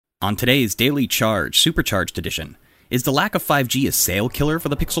On today's Daily Charge Supercharged edition, is the lack of 5G a sale killer for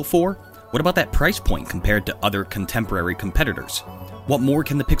the Pixel 4? What about that price point compared to other contemporary competitors? What more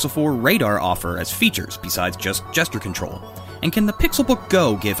can the Pixel 4 radar offer as features besides just gesture control? And can the Pixelbook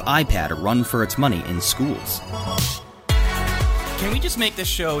Go give iPad a run for its money in schools? Can we just make this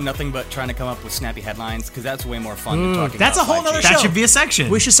show nothing but trying to come up with snappy headlines? Because that's way more fun than talking that's about a whole 5G. other show. That should be a section.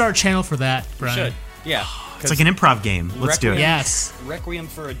 We should start a channel for that, Brian. We should, yeah. It's like an improv game. Let's do it. Yes. Requiem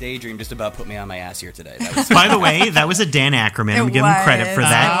for a Daydream just about put me on my ass here today. By the way, that was a Dan Ackerman. We give him credit for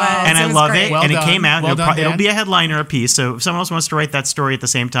that. And I love it. Well and done. it came out. Well done, it'll Dan. be a headliner a piece. So if someone else wants to write that story at the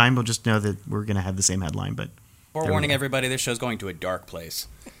same time, we'll just know that we're going to have the same headline. But Forewarning everybody, this show's going to a dark place.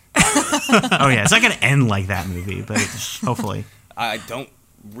 Oh, yeah. It's not going to end like that movie, but hopefully. I don't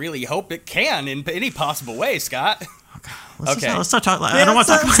really hope it can in any possible way, Scott. Let's not talk. I don't want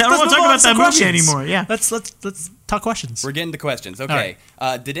to talk about that movie anymore. Yeah. Let's talk questions. We're getting to questions. Okay.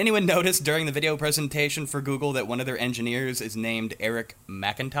 Right. Did anyone notice during the video presentation for Google that one of their engineers is named Eric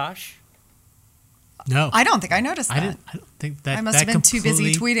McIntosh? No. I don't think I noticed that. I don't think that. I must have been too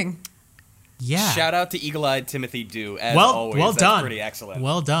busy tweeting. Yeah. Shout out to Eagle-Eyed Timothy Dew, as well, always. well That's done. pretty excellent.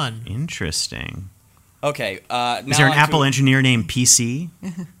 Well done. Interesting. Okay. Is there an Apple engineer named PC?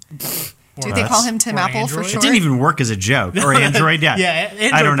 Do they call him Tim or Apple for Android? short? It didn't even work as a joke. Or Android, yeah.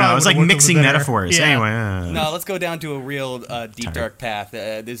 Android I don't know. probably It was like would've worked a mixing little better. metaphors. Yeah. Anyway. No, let's go down to a real deep, dark path.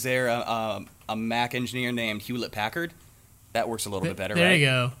 Is there a Mac engineer named Hewlett-Packard? That works a little bit better, There right? you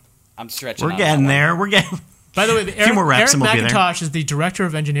go. I'm stretching We're on getting that there. We're getting. By the way, Eric more reps and we'll be there. McIntosh is the director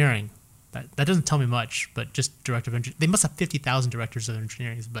of engineering. That doesn't tell me much, but just director of engineering. They must have 50,000 directors of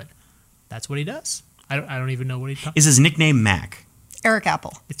engineering, but that's what he does. I don't even know what he talks. Is his nickname Mac? Eric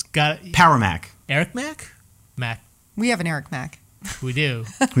Apple. It's got Power Mac. Eric Mac? Mac. We have an Eric Mac. We do.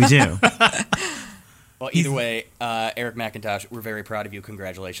 We do. Well, either way, Eric McIntosh, we're very proud of you.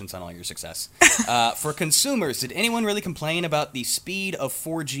 Congratulations on all your success. For consumers, did anyone really complain about the speed of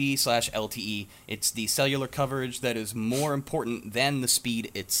 4G/LTE? It's the cellular coverage that is more important than the speed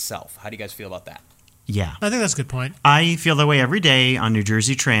itself. How do you guys feel about that? Yeah. I think that's a good point. I feel that way every day on New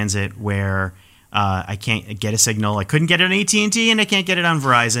Jersey Transit where I can't get a signal. I couldn't get it on AT&T and I can't get it on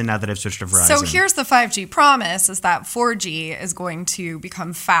Verizon now that I've switched to Verizon. So here's the 5G promise is that 4G is going to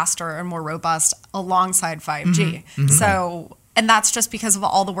become faster and more robust alongside 5G. So, and that's just because of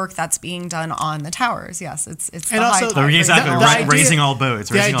all the work that's being done on the towers. Yes, it's the And high also- tide. Exactly. The idea- Raising all boats.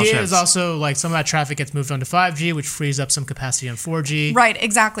 The Raising all idea ships. is also like some of that traffic gets moved onto 5G, which frees up some capacity on 4G. Right,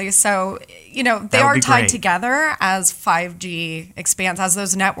 exactly. So, they would are be tied great. together as 5G expands, as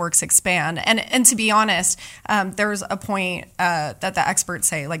those networks expand. And to be honest, there's a point that the experts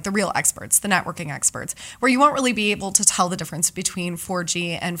say, like the real experts, the networking experts, where you won't really be able to tell the difference between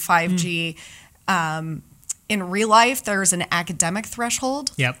 4G and 5G. In real life, there's an academic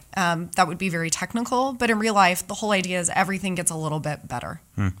threshold. Yep. That would be very technical. But in real life, the whole idea is everything gets a little bit better.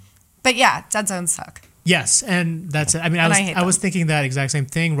 But yeah, dead zones suck. Yes, and that's it. I mean, And I hate I was them. thinking that exact same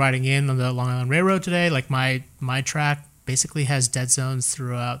thing riding in on the Long Island Railroad today. Like my track basically has dead zones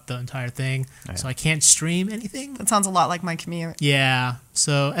throughout the entire thing, so I can't stream anything. That sounds a lot like my commute. Yeah.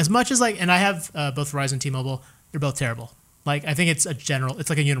 So as much as and I have both Verizon and T-Mobile, they're both terrible. Like I think it's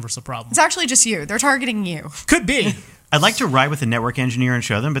like a universal problem. It's actually just you. They're targeting you. Could be. I'd like to ride with a network engineer and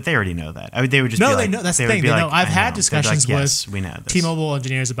show them, but they already know that. They would just be No, like, they know. That's the would thing. be They like, know. I've I had know. discussions They'd be like, yes, with we know this. T-Mobile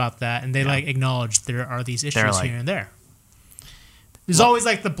engineers about that, and they acknowledge there are these issues like- here and there. There's always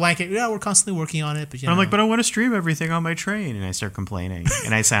like the blanket. Yeah, we're constantly working on it, but I'm like, but I want to stream everything on my train, and I start complaining,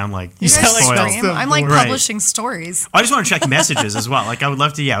 and I sound like You guys sound like spoiled. that's stream. I'm like Right. publishing stories. I just want to check messages as well. Like I would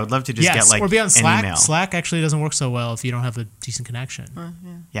love to just yes, get like or be on an Slack. email. Slack actually doesn't work so well if you don't have a decent connection.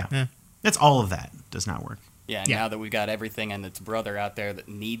 Yeah. That's all of that does not work. Yeah, Yeah. now that we've got everything and its brother out there that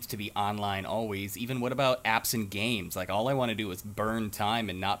needs to be online always, even what about apps and games? Like, all I want to do is burn time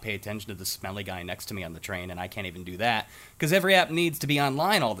and not pay attention to the smelly guy next to me on the train, and I can't even do that because every app needs to be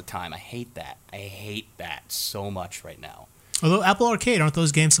online all the time. I hate that. I hate that so much right now. Although Apple Arcade, aren't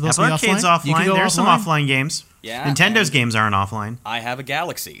those games supposed Apple to be Arcade's offline? You can offline. go There's some offline games. Yeah, Nintendo's and- games aren't offline. I have a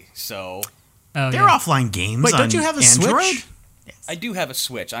Galaxy, so Oh, They're yeah. offline games. Wait, don't on you have a Android? Switch? I do have a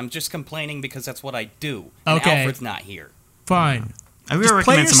Switch. I'm just complaining because that's what I do. And Okay. Alfred's not here. Fine. I would Just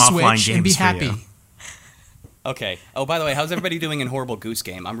play recommend your some offline Switch games and be for happy. you. Okay. Oh, by the way, how's everybody doing in Horrible Goose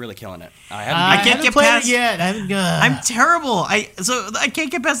Game? I'm really killing it. I I haven't can't haven't get played past- it yet. I haven't, I'm terrible. I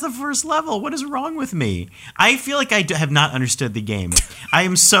can't get past the first level. What is wrong with me? I feel like I have not understood the game. I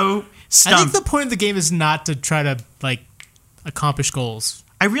am so I think stumped. the point of the game is not to try to accomplish goals.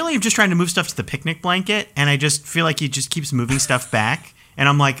 I really am just trying to move stuff to the picnic blanket, and I just feel like he just keeps moving stuff back, and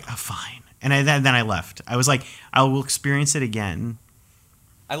I'm like, oh, fine. And then I left. I was like, I will experience it again.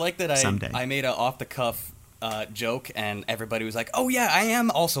 I like that someday. I made a off the cuff joke, and everybody was like, "Oh yeah, I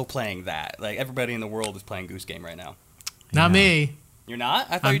am also playing that." Like everybody in the world is playing Goose Game right now. Not me. You're not?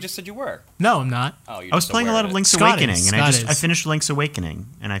 I thought you just said you were. No, I'm not. Oh, you're I was just playing a aware lot of it. Link's Scott Awakening, is. and Scott I is. finished Link's Awakening,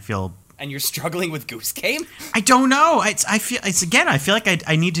 and I feel. And you're struggling with Goose Game? I don't know. I feel like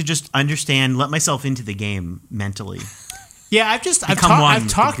I need to just understand, let myself into the game mentally. Yeah, I've Become one I've with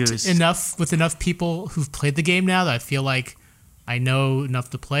the talked Goose. enough with enough people who've played the game now that I feel like I know enough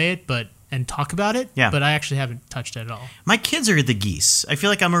to play it, and talk about it. Yeah. But I actually haven't touched it at all. My kids are the geese. I feel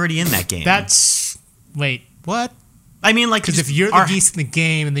like I'm already in that game. Wait, what? I mean, like, Because if you're the geese in the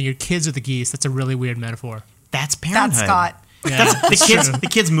game and then your kids are the geese, that's a really weird metaphor. that's parenthood. That's Scott. Yeah, The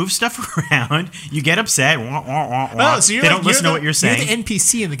kids move stuff around. You get upset. Wah, wah, wah, wah. Oh, so they don't listen to what you're saying. You're the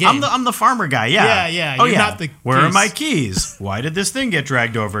NPC in the game. I'm the farmer guy. Yeah. Yeah. Oh You're yeah. not the Where are geese. my keys? Why did this thing get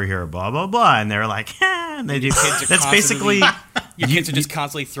dragged over here? Blah blah blah. And they're like, and they do. Kids are That's basically. Your kids are just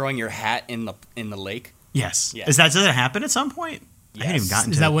constantly throwing your hat in the lake. Yes. Yeah. Does that happen at some point? I haven't even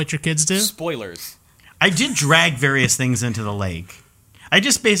gotten Is to that it. what your kids do? Spoilers. I did drag various things into the lake. I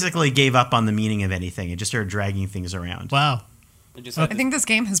just basically gave up on the meaning of anything and just started dragging things around. Wow. They just I had think this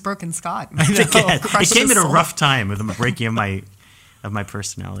game has broken Scott. It Crushed came his at a soul. rough time with the breaking of my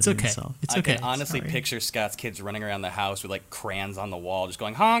personality. It's okay. Myself. It's I okay. can honestly Sorry. picture Scott's kids running around the house with like crayons on the wall, just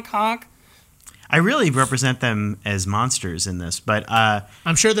going honk honk. I really represent them as monsters in this, but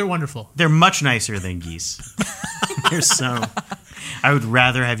I'm sure they're wonderful. they're much nicer than geese. They're so. I would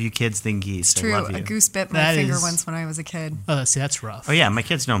rather have you kids than geese. True. I love you. A goose bit my That finger is- once when I was a kid. Oh, see, that's rough. Oh yeah, my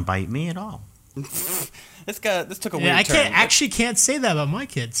kids don't bite me at all. This took a weird Yeah, I turn. can't say that about my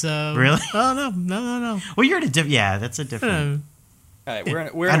kids. So. Really? Oh no. Well, you're at a yeah. That's a different. All right, we're I in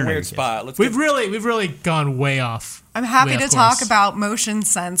don't a know weird your spot. Let's We've really gone way off. I'm happy Way to off talk course. about motion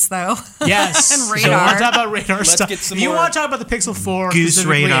sense, though. Yes. And So we radar. want to talk about radar Let's stuff. get some If you more- want to talk about the Pixel 4 Goose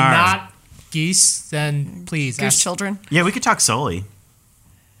specifically radar. and not geese, then please. Goose ask. children. Yeah, we could talk solely.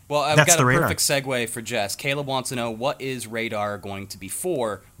 Well, I've That's got the a radar. perfect segue for Jess. Caleb wants to know, what is radar going to be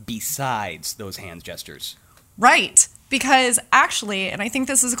for besides those hand gestures? Right. Because actually, and I think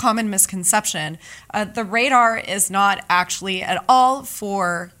this is a common misconception, the radar is not actually at all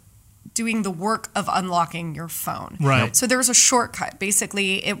for doing the work of unlocking your phone. Right. So there's a shortcut.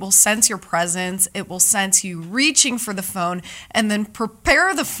 Basically, it will sense your presence, it will sense you reaching for the phone, and then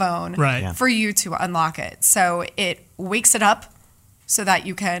prepare the phone Right. Yeah. for you to unlock it. So it wakes it up so that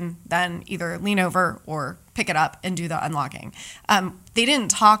you can then either lean over or pick it up and do the unlocking. They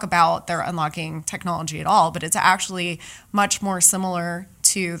didn't talk about their unlocking technology at all, but it's actually much more similar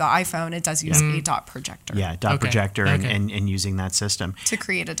to the iPhone. It does use a dot projector Yeah, dot Okay, projector okay. and using that system. to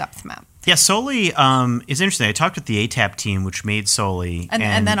create a depth map. Yeah, Soli is interesting. I talked with the ATAP team, which made Soli.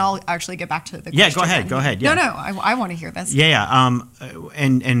 And then I'll actually get back to the Yeah, question. go ahead, yeah. No, I want to hear this. Yeah.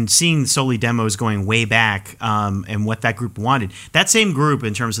 And seeing Soli demos going way back and what that group wanted. That same group,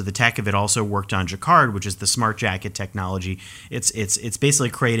 in terms of the tech of it, also worked on Jacquard, which is the smart jacket technology. It's basically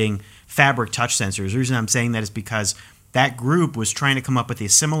creating fabric touch sensors. The reason I'm saying that is because that group was trying to come up with a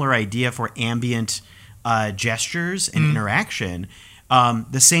similar idea for ambient gestures and interaction.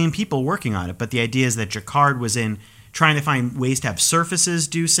 The same people working on it, but the idea is that Jacquard was in trying to find ways to have surfaces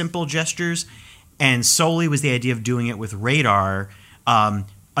do simple gestures, and Soli was the idea of doing it with radar,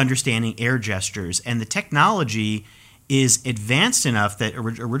 understanding air gestures. And the technology is advanced enough that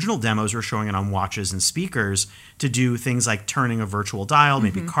original demos were showing it on watches and speakers to do things like turning a virtual dial,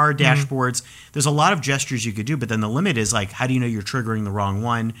 maybe car dashboards. There's a lot of gestures you could do, but then the limit is like, how do you know you're triggering the wrong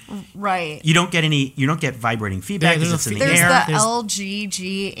one? Right. You don't get vibrating feedback Yeah, because there's it's in no the There's air. the There's- LG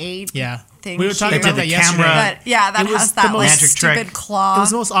G8 Yeah. thing. We were talking They about did that the yesterday. camera. But yeah, that It was has the that most like magic trick. stupid claw. It was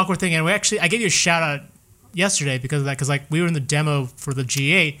the most awkward thing, and I gave you a shout out yesterday because of that. Because like we were in the demo for the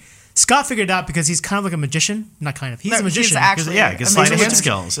G8, Scott figured it out because he's kind of like a magician. Not kind of. He's a magician. actually Because sleight of amazing. hand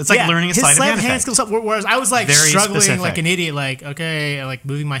skills. It's like learning a his sleight of hand effect. skills. Whereas I was like Very struggling specific. like an idiot. Like okay, like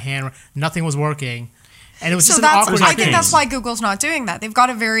moving my hand, nothing was working, and it was So just an that's, awkward I think thing. that's why Google's not doing that. They've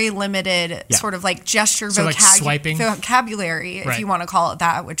got a very limited Yeah. sort of like gesture So, like, swiping? vocabulary, if Right. you want to call it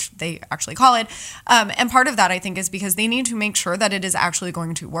that, which they actually call it. And part of that, I think, is because they need to make sure that it is actually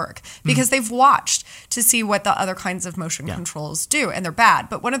going to work. Because they've watched to see what the other kinds of motion controls do, and they're bad.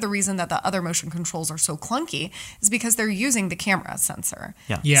 But one of the reasons that the other motion controls are so clunky is because they're using the camera sensor.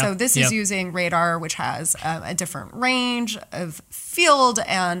 Yeah. So this is using radar, which has a different range of field,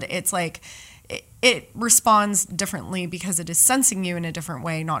 and it's like it responds differently because it is sensing you in a different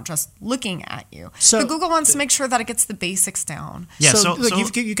way, not just looking at you. So but Google wants to make sure that it gets the basics down. Yeah, so, so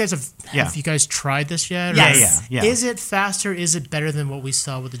you guys have you guys tried this yet? Yes. Yeah. Is it faster? Is it better than what we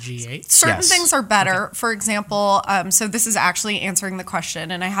saw with the G8? Certain Yes. things are better. Okay. For example, so this is actually answering the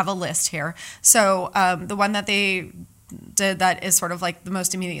question, and I have a list here. So the one that they did that is sort of like the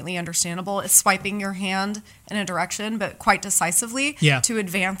most immediately understandable is swiping your hand in a direction, but quite decisively to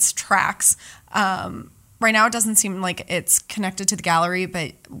advance tracks. Right now, it doesn't seem like it's connected to the gallery,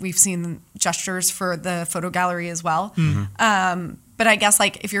 but we've seen gestures for the photo gallery as well. Mm-hmm. But I guess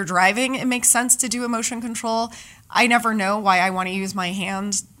like if you're driving, it makes sense to do a motion control. I never know why I want to use my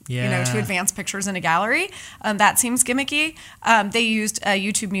hand to advance pictures in a gallery. That seems gimmicky. They used a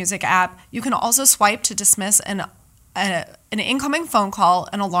YouTube Music app. You can also swipe to dismiss an incoming phone call,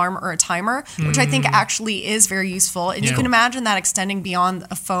 an alarm, or a timer, which I think actually is very useful. And you can imagine that extending beyond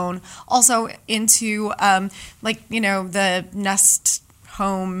a phone, also into the Nest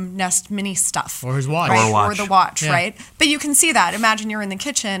Mini stuff. Or his watch. Right? Or Or the watch, right? But you can see that. Imagine you're in the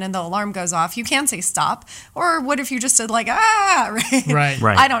kitchen and the alarm goes off. You can say stop. Or what if you just did like, right?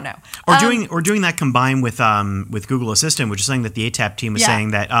 Right. I don't know. Or doing that combined with Google Assistant, which is something that the ATAP team was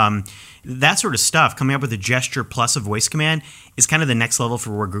saying that that sort of stuff, coming up with a gesture plus a voice command, is kind of the next level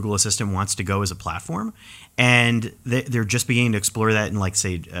for where Google Assistant wants to go as a platform. And they're just beginning to explore that in, like,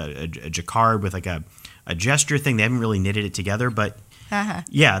 say, a Jacquard with like a gesture thing. They haven't really knitted it together, but but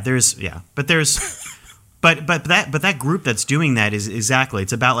that group that's doing that is exactly,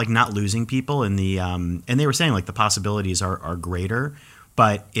 it's about like not losing people in the and they were saying like the possibilities are greater,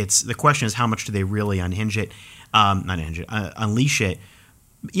 but the question is how much do they really unleash it.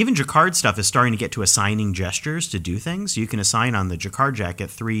 Even Jacquard stuff is starting to get to assigning gestures to do things. You can assign on the Jacquard jacket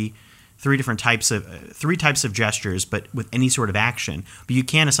three different types of gestures, but with any sort of action. But you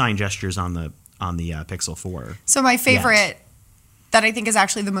can assign gestures on the Pixel 4. So my favorite that I think is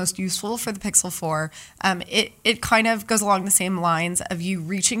actually the most useful for the Pixel 4, it kind of goes along the same lines of you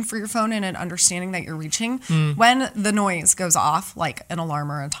reaching for your phone and understanding that you're reaching. When the noise goes off, like an alarm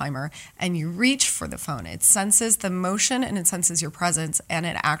or a timer, and you reach for the phone, it senses the motion and it senses your presence, and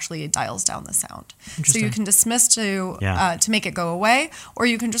it dials down the sound. So you can dismiss to make it go away, or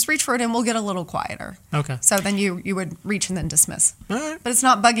you can just reach for it and we'll get a little quieter. Okay. So then you would reach and then dismiss. Right. But it's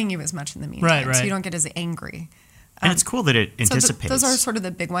not bugging you as much in the meantime, right. so you don't get as angry. And it's cool that it anticipates. So those are sort of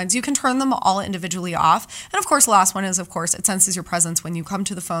the big ones. You can turn them all individually off. And of course, the last one is, it senses your presence when you come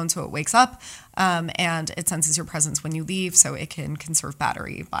to the phone, so it wakes up. And it senses your presence when you leave, so it can conserve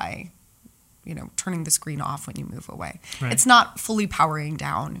battery by, turning the screen off when you move away. Right. It's not fully powering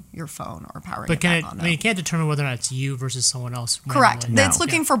down your phone or powering it back on. But you can't determine whether or not it's you versus someone else. Correct. No. It's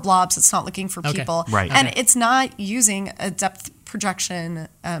looking for blobs. It's not looking for people. Right. And it's not using a depth projection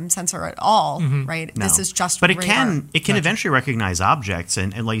sensor at all, right? No. This is just but radar. it can eventually recognize objects,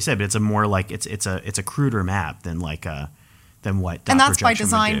 and like you said, but it's a more like it's a cruder map than what and that's by projection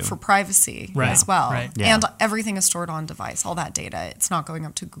design would do. for privacy as well. Right. Yeah. And everything is stored on device, all that data. It's not going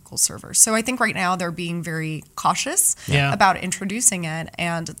up to Google servers. So I think right now they're being very cautious about introducing it.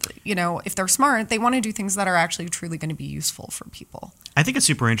 And, if they're smart, they want to do things that are actually truly going to be useful for people. I think it's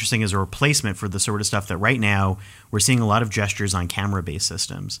super interesting as a replacement for the sort of stuff that right now we're seeing a lot of gestures on camera-based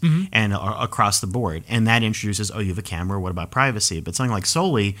systems and across the board. And that introduces, you have a camera, what about privacy? But something like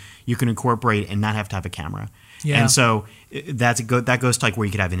Soli, you can incorporate and not have to have a camera. Yeah. And so that goes to like where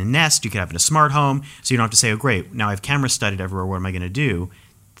you could have it in a Nest, you could have it in a smart home, so you don't have to say, oh, great, now I have cameras studded everywhere, what am I going to do?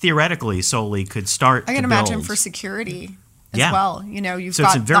 Theoretically, Soli could start I can imagine for security as well. You've so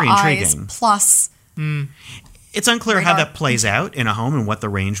got it's very the intriguing. eyes plus... It's unclear radar. how that plays out in a home and what the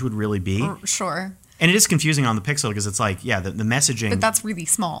range would really be. Sure. And it is confusing on the Pixel because it's like, the messaging... But that's really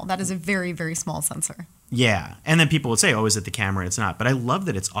small. That is a very, very small sensor. Yeah. And then people would say, is it the camera? It's not. But I love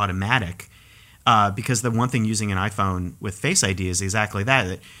that it's automatic because the one thing using an iPhone with Face ID is exactly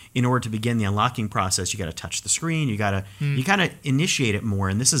that in order to begin the unlocking process, you got to touch the screen. You got to initiate it more.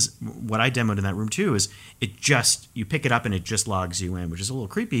 And this is what I demoed in that room too, is you pick it up and it just logs you in, which is a little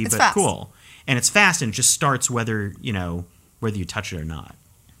creepy, but fast. Cool. And it's fast and it just starts whether you touch it or not.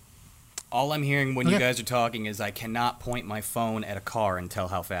 All I'm hearing when you guys are talking is I cannot point my phone at a car and tell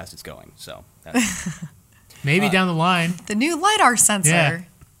how fast it's going. So that's maybe down the line. The new LiDAR sensor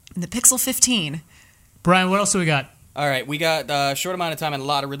in the Pixel 15. Brian, what else do we got? All right, we got a short amount of time and a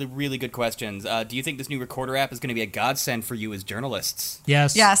lot of really, really good questions. Do you think this new recorder app is going to be a godsend for you as journalists?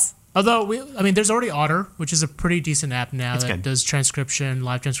 Yes. Yes. Although, there's already Otter, which is a pretty decent app now that good. does transcription,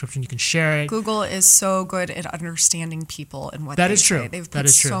 live transcription. You can share it. Google is so good at understanding people and what That they is say. true. They've That put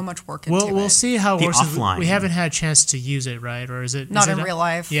is true. so much work into it. We'll see how it The works. offline. We haven't had a chance to use it, right? Or is it Not is in it- real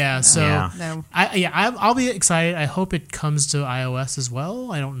life. Yeah. No. So Yeah. No. I'll be excited. I hope it comes to iOS as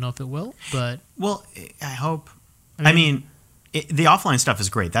well. I don't know if it will, but Well, I hope. I mean, the offline stuff is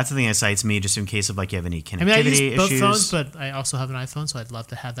great. That's the thing that excites me, just in case of like you have any connectivity I use both issues. phones, but I also have an iPhone, so I'd love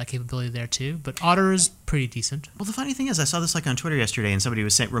to have that capability there too. But Otter is pretty decent. Well, the funny thing is, I saw this like on Twitter yesterday, and somebody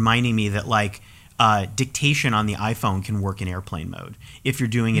was reminding me that like dictation on the iPhone can work in airplane mode if you're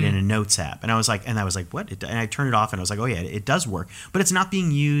doing it in a Notes app. And I was like, what? And I turned it off, and I was like, oh yeah, it does work, but it's not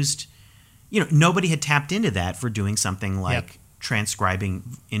being used. Nobody had tapped into that for doing something like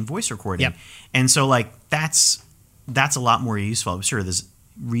transcribing in voice recording, and so like that's a lot more useful. I'm sure there's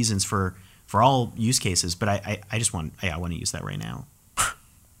reasons for all use cases, but I want to use that right now.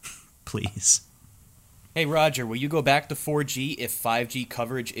 Please. Hey, Roger, will you go back to 4G if 5G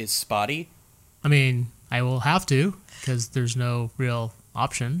coverage is spotty? I will have to because there's no real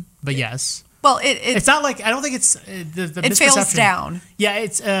option. But yes. Well, It's not like I don't think it's the it fails misperception. down. Yeah,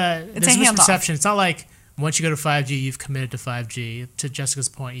 there's a handoff. misperception. It's not like once you go to 5G, you've committed to 5G. To Jessica's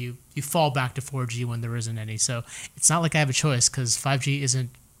point, you fall back to 4G when there isn't any. So it's not like I have a choice because 5G isn't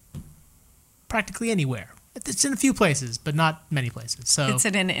practically anywhere. It's in a few places, but not many places. So It's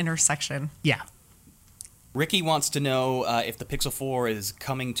at an intersection. yeah. Ricky wants to know if the Pixel 4 is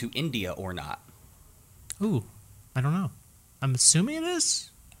coming to India or not. Ooh, I don't know. I'm assuming it is.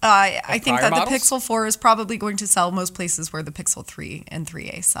 I think prior that the models? Pixel 4 is probably going to sell most places where the Pixel 3 and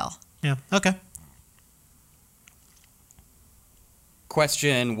 3A sell. Yeah. Okay.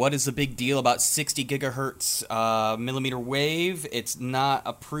 Question, what is the big deal about 60 gigahertz millimeter wave? It's not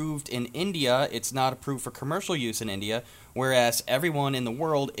approved in India. It's not approved for commercial use in India, whereas everyone in the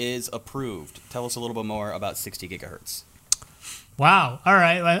world is approved. Tell us a little bit more about 60 gigahertz. Wow. All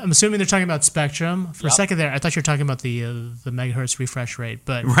right. I'm assuming they're talking about spectrum. For a Yep. second there, I thought you were talking about the megahertz refresh rate,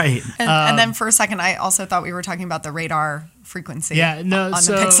 but Right. And then for a second, I also thought we were talking about the radar frequency Yeah, no, on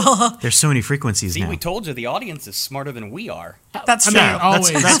so- the Pixel. There's so many frequencies See, now. we told you the audience is smarter than we are. That's I true. mean,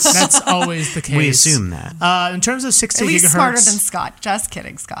 always that's always the case. We assume that. In terms of 60 At least gigahertz, smarter than Scott. Just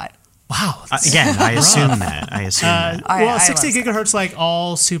kidding, Scott. wow. Again, I assume that. I assume that. Well, I 60 love gigahertz, like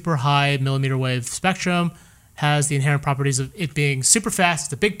all super high millimeter wave spectrum, has the inherent properties of it being super fast.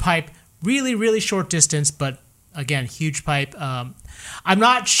 It's a big pipe, really, really short distance, but again, huge pipe. I'm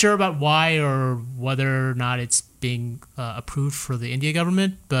not sure about why or whether or not it's being approved for the India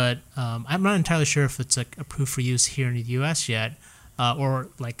government, but I'm not entirely sure if it's like approved for use here in the U.S. yet, or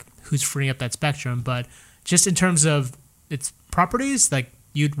like who's freeing up that spectrum. But just in terms of its properties, like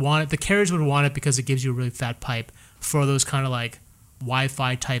you'd want it, the carriers would want it because it gives you a really fat pipe for those kind of like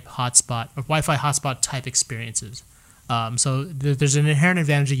Wi-Fi type hotspot or Wi-Fi hotspot type experiences. So there's an inherent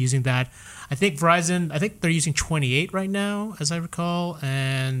advantage of using that. I think Verizon, they're using 28 right now, as I recall,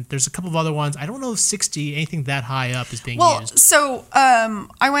 and there's a couple of other ones. I don't know if 60, anything that high up is being used. So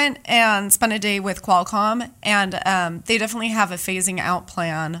I went and spent a day with Qualcomm, and they definitely have a phasing out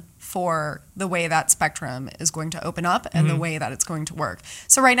plan for the way that spectrum is going to open up and the way that it's going to work.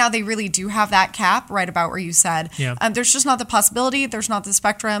 So right now they really do have that cap right about where you said. Yeah. There's just not the possibility. There's not the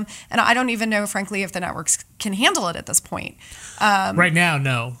spectrum. And I don't even know, frankly, if the networks can handle it at this point. Right now,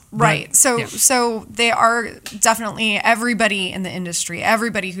 no. Right. But, So yeah. so they are definitely, everybody in the industry,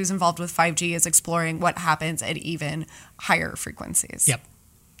 everybody who's involved with 5G is exploring what happens at even higher frequencies. Yep.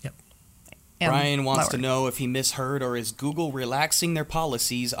 and Brian wants to lower. know if he misheard or is Google relaxing their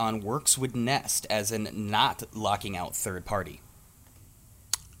policies on works with Nest, as in not locking out third party.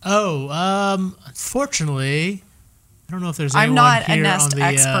 Unfortunately, I don't know if there's I'm anyone not a here Nest on the,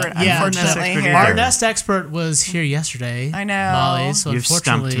 expert, yeah, unfortunately, Nest expert here. Our Nest expert was here yesterday. I know. Molly. So You've stumped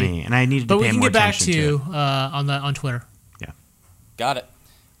unfortunately, me, and I needed to but pay we can more get back attention to you it. on Twitter. Got it.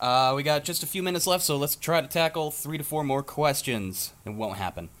 We got just a few minutes left, so let's try to tackle 3 to 4 more questions. It won't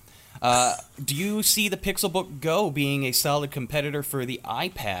happen. Do you see the Pixelbook Go being a solid competitor for the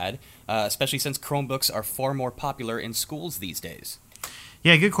iPad, especially since Chromebooks are far more popular in schools these days?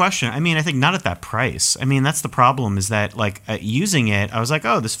 Yeah, good question. I mean, I think not at that price. I mean, that's the problem is that, like, using it, I was like,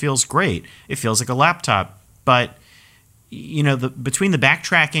 oh, this feels great. It feels like a laptop. But, you know, between the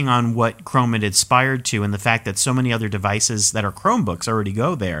backtracking on what Chrome had aspired to and the fact that so many other devices that are Chromebooks already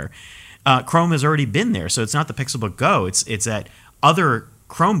go there, Chrome has already been there. So it's not the Pixelbook Go. It's that other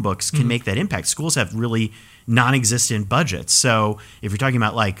Chromebooks can make that impact. Schools have really non-existent budgets. So if you're talking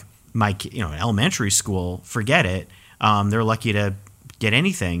about, like, an elementary school, forget it. They're lucky to get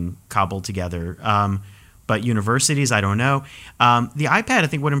anything cobbled together. But universities, I don't know. The iPad, I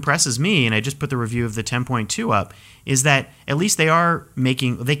think what impresses me, and I just put the review of the 10.2 up, is that at least they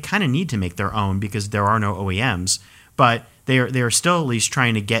kind of need to make their own because there are no OEMs, but they are still at least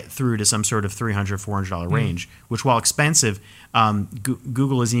trying to get through to some sort of $300, $400 range, which while expensive,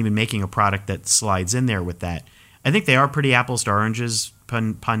 Google isn't even making a product that slides in there with that. I think they are pretty apples to oranges,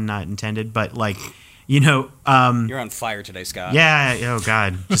 pun not intended, but like, you're on fire today, Scott. Yeah. Oh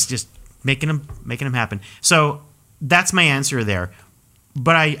God, just making them happen. So that's my answer there.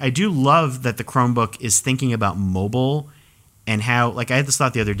 But I do love that the Chromebook is thinking about mobile and how, like, I had this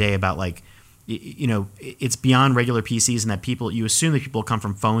thought the other day about, like, it's beyond regular PCs and that you assume that people come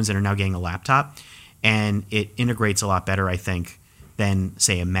from phones and are now getting a laptop, and it integrates a lot better, I think, than,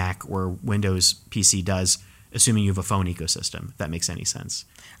 say, a Mac or Windows PC does, assuming you have a phone ecosystem, if that makes any sense.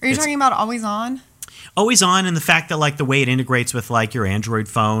 Are you talking about always on? Always on, and the fact that like the way it integrates with like your Android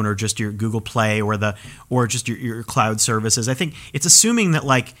phone or just your Google Play or just your cloud services. I think it's assuming that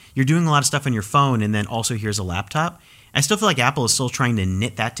like you're doing a lot of stuff on your phone and then also here's a laptop. I still feel like Apple is still trying to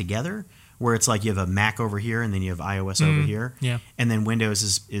knit that together, where it's like you have a Mac over here and then you have iOS over here, and then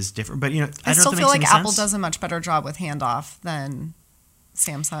Windows is different. But I still feel like Apple does a much better job with handoff than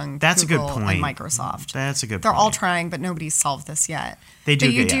Samsung, That's Google, a good point. and Microsoft. That's a good point. They're all trying, but nobody's solved this yet. They do.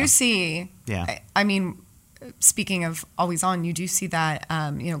 But you do see. Yeah. I mean, speaking of always on, you do see that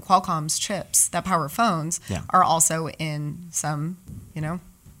Qualcomm's chips that power phones are also in some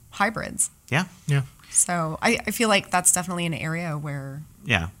hybrids. Yeah. Yeah. So I feel like that's definitely an area where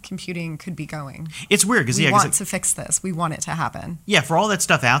computing could be going. It's weird because we want to fix this. We want it to happen. Yeah, for all that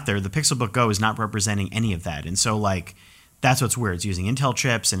stuff out there, the Pixelbook Go is not representing any of that, and so like. That's what's weird. It's using Intel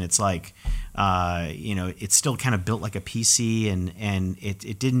chips, and it's like, it's still kind of built like a PC, and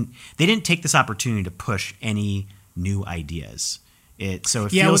it didn't. They didn't take this opportunity to push any new ideas. It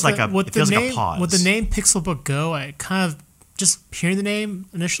feels like a pause. With the name Pixelbook Go, I kind of just hearing the name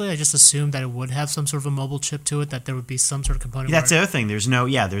initially, I just assumed that it would have some sort of a mobile chip to it, that there would be some sort of component. That's the other thing. There's no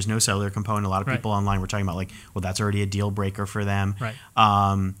cellular component. A lot of people online were talking about like, well, that's already a deal breaker for them. Right.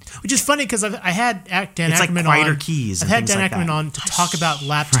 Which is funny because I had Dan Ackerman like quieter keys. I've had Dan Ackerman on to talk about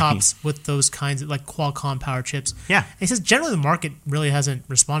laptops with those kinds of like Qualcomm power chips. Yeah. And he says generally the market really hasn't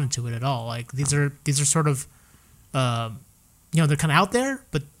responded to it at all. Like these are sort of, they're kind of out there,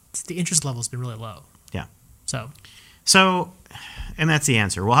 but the interest level has been really low. Yeah. So, and that's the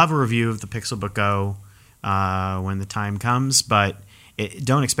answer. We'll have a review of the Pixelbook Go when the time comes, but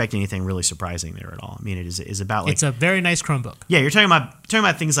don't expect anything really surprising there at all. I mean, it is about like it's a very nice Chromebook. Yeah, you're talking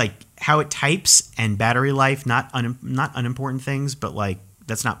about things like how it types and battery life, not unimportant things, but like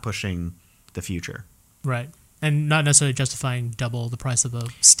that's not pushing the future. Right. And not necessarily justifying double the price of a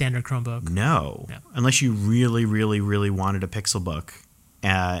standard Chromebook. No. Unless you really, really, really wanted a Pixelbook.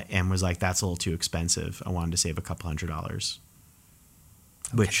 And was like, that's a little too expensive. I wanted to save a couple $100,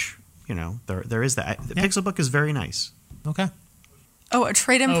 which there is that. The Pixelbook is very nice. Okay. Oh, a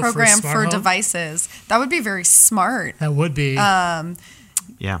trade-in program for devices. That would be very smart. That would be. Yeah,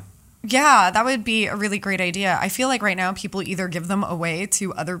 that would be a really great idea. I feel like right now people either give them away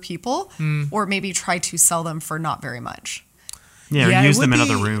to other people or maybe try to sell them for not very much. Yeah, or use them in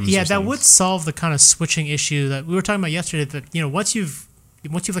other rooms. Yeah, that would solve the kind of switching issue that we were talking about yesterday. That once you've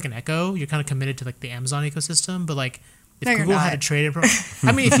like an Echo, you're kind of committed to like the Amazon ecosystem. But like if Google had a trade-in program,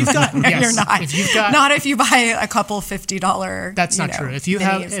 I mean, if you've got you're not. If you've got not if you buy a couple $50. That's not true.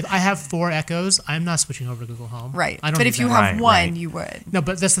 If I have 4 Echoes, I'm not switching over to Google Home. Right. But if you have one, you would. No,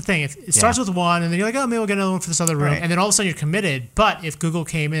 but that's the thing. If it starts with one, and then you're like, oh, maybe we'll get another one for this other room, and then all of a sudden you're committed. But if Google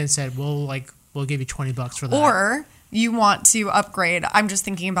came in and said, we'll give you $20 for that, or you want to upgrade. I'm just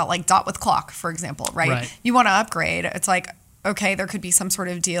thinking about like Dot with Clock, for example, right? You want to upgrade. It's like, okay, there could be some sort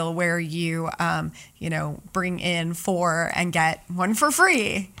of deal where you, bring in 4 and get 1 for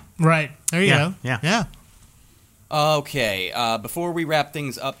free. Right. There you go. Yeah. Okay. Before we wrap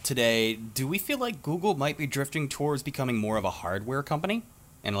things up today, do we feel like Google might be drifting towards becoming more of a hardware company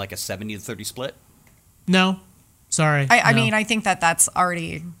and like a 70-30 split? No. Sorry. I mean, I think that's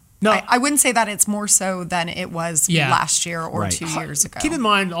already... No, I wouldn't say that it's more so than it was last year or 2 years ago. Keep in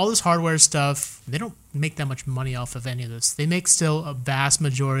mind, all this hardware stuff, they don't make that much money off of any of this. They make still a vast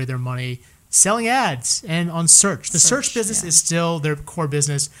majority of their money selling ads and on search. The search business is still their core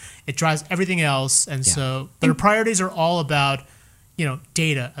business. It drives everything else. And so their priorities are all about,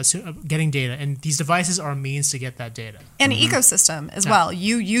 data, getting data. And these devices are a means to get that data. And ecosystem as well.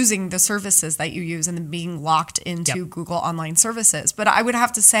 You using the services that you use and then being locked into Google online services. But I would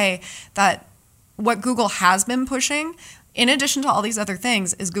have to say that what Google has been pushing in addition to all these other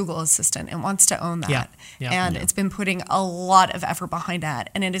things, is Google Assistant. It wants to own that. And it's been putting a lot of effort behind that.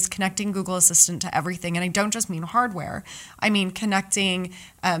 And it is connecting Google Assistant to everything. And I don't just mean hardware. I mean connecting,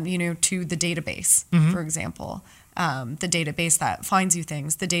 to the database, for example. The database that finds you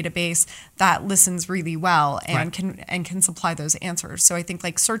things, the database that listens really well and can supply those answers. So I think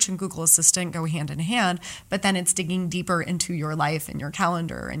like search and Google Assistant go hand in hand, but then it's digging deeper into your life and your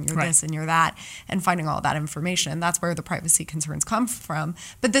calendar and your this and your that and finding all that information. That's where the privacy concerns come from.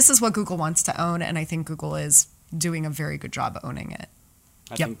 But this is what Google wants to own, and I think Google is doing a very good job owning it.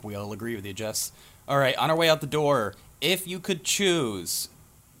 I think we all agree with you, Jess. All right, on our way out the door, if you could choose,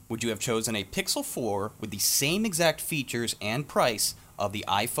 would you have chosen a Pixel 4 with the same exact features and price of the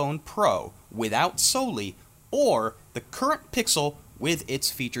iPhone Pro without Soli, or the current Pixel with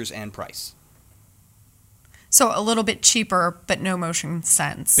its features and price? So a little bit cheaper, but no motion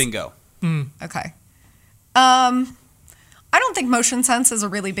sense. Bingo. Okay. I don't think motion sense is a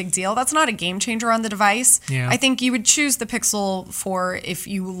really big deal. That's not a game changer on the device. Yeah. I think you would choose the Pixel 4 if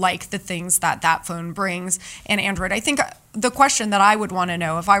you like the things that phone brings and Android. I think the question that I would want to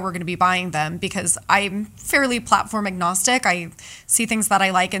know if I were going to be buying them, because I'm fairly platform agnostic, I see things that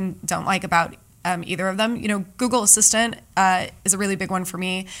I like and don't like about either of them. Google Assistant is a really big one for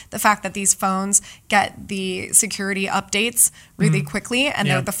me. The fact that these phones get the security updates really quickly, and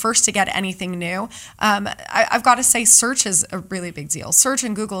they're the first to get anything new. I've got to say search is a really big deal. Search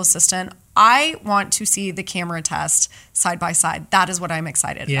and Google Assistant, I want to see the camera test side by side. That is what I'm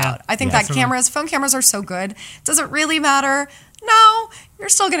excited about. I think that phone cameras are so good. Does it really matter? No, you're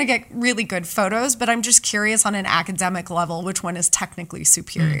still going to get really good photos, but I'm just curious on an academic level which one is technically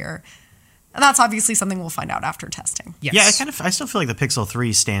superior. And that's obviously something we'll find out after testing. Yes. Yeah, I still feel like the Pixel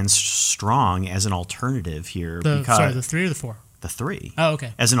 3 stands strong as an alternative here. The 3 or the 4? The 3. Oh,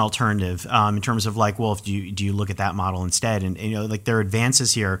 okay. As an alternative, in terms of like, well, do you look at that model instead? And like there are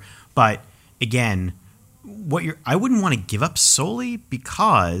advances here, but again, I wouldn't want to give up Soli,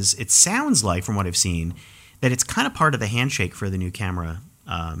 because it sounds like, from what I've seen, that it's kind of part of the handshake for the new camera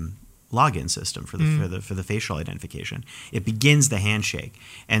login system for the facial identification. It begins the handshake,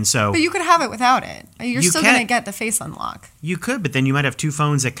 and so. But you could have it without it. You're still going to get the face unlock. You could, but then you might have two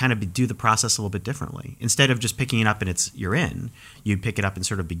phones that kind of do the process a little bit differently. Instead of just picking it up and you're in, you'd pick it up and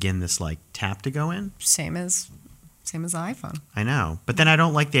sort of begin this like tap to go in. Same as the iPhone. I know, but then I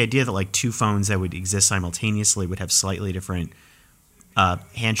don't like the idea that like two phones that would exist simultaneously would have slightly different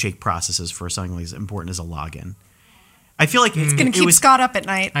handshake processes for something as important as a login. I feel like it's going to keep Scott up at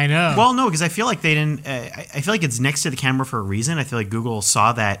night. I know. Well, no, because I feel like they didn't. I feel like it's next to the camera for a reason. I feel like Google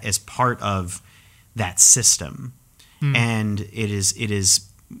saw that as part of that system, and it is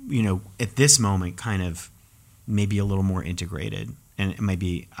at this moment kind of maybe a little more integrated. And it might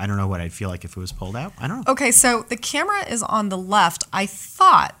be, I don't know what I'd feel like if it was pulled out. I don't know. Okay, so the camera is on the left. I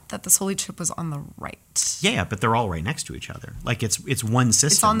thought that the Soli chip was on the right. Yeah, but they're all right next to each other. Like it's one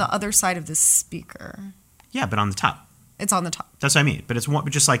system. It's on the other side of the speaker. Yeah, but on the top. It's on the top. That's what I mean. But it's one,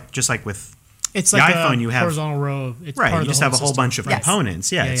 just like with it's the like iPhone, a you have horizontal row. It's right. Part You of just the have a whole whole bunch of system.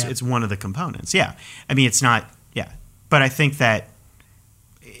 components. Yeah, it's one of the components. Yeah, I mean it's not. Yeah, but I think that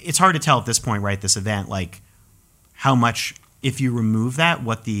it's hard to tell at this point, right? This event, like how much, if you remove that,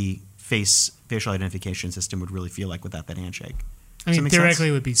 what the facial identification system would really feel like without that handshake. I mean, theoretically,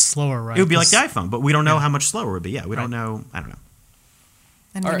 it would be slower, right? It would be like the iPhone, but we don't know how much slower it would be. Yeah, we don't know. I don't know.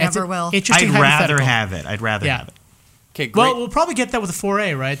 And we never will. Interesting. I'd rather have it. have it. Okay, great. Well, we'll probably get that with the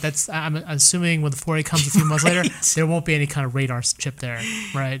 4A, right? I'm assuming when the 4A comes a few months later, there won't be any kind of radar chip there,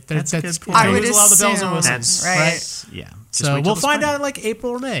 right? That's a good point. I would a lot of the bells and assume, whistles, right? Yeah. So we'll find out in like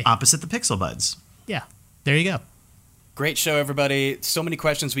April or May. Opposite the Pixel Buds. Yeah. There you go. Great show, everybody. So many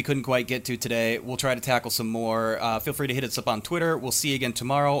questions we couldn't quite get to today. We'll try to tackle some more. Feel free to hit us up on Twitter. We'll see you again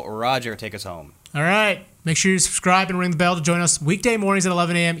tomorrow. Roger, take us home. All right. Make sure you subscribe and ring the bell to join us weekday mornings at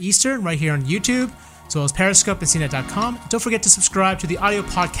 11 a.m. Eastern right here on YouTube, as well as Periscope and CNET.com. Don't forget to subscribe to the audio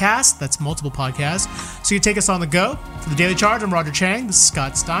podcast. That's multiple podcasts. So you take us on the go. For the Daily Charge, I'm Roger Chang. This is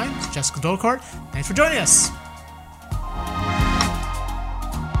Scott Stein. This is Jessica Dolcourt. Thanks for joining us.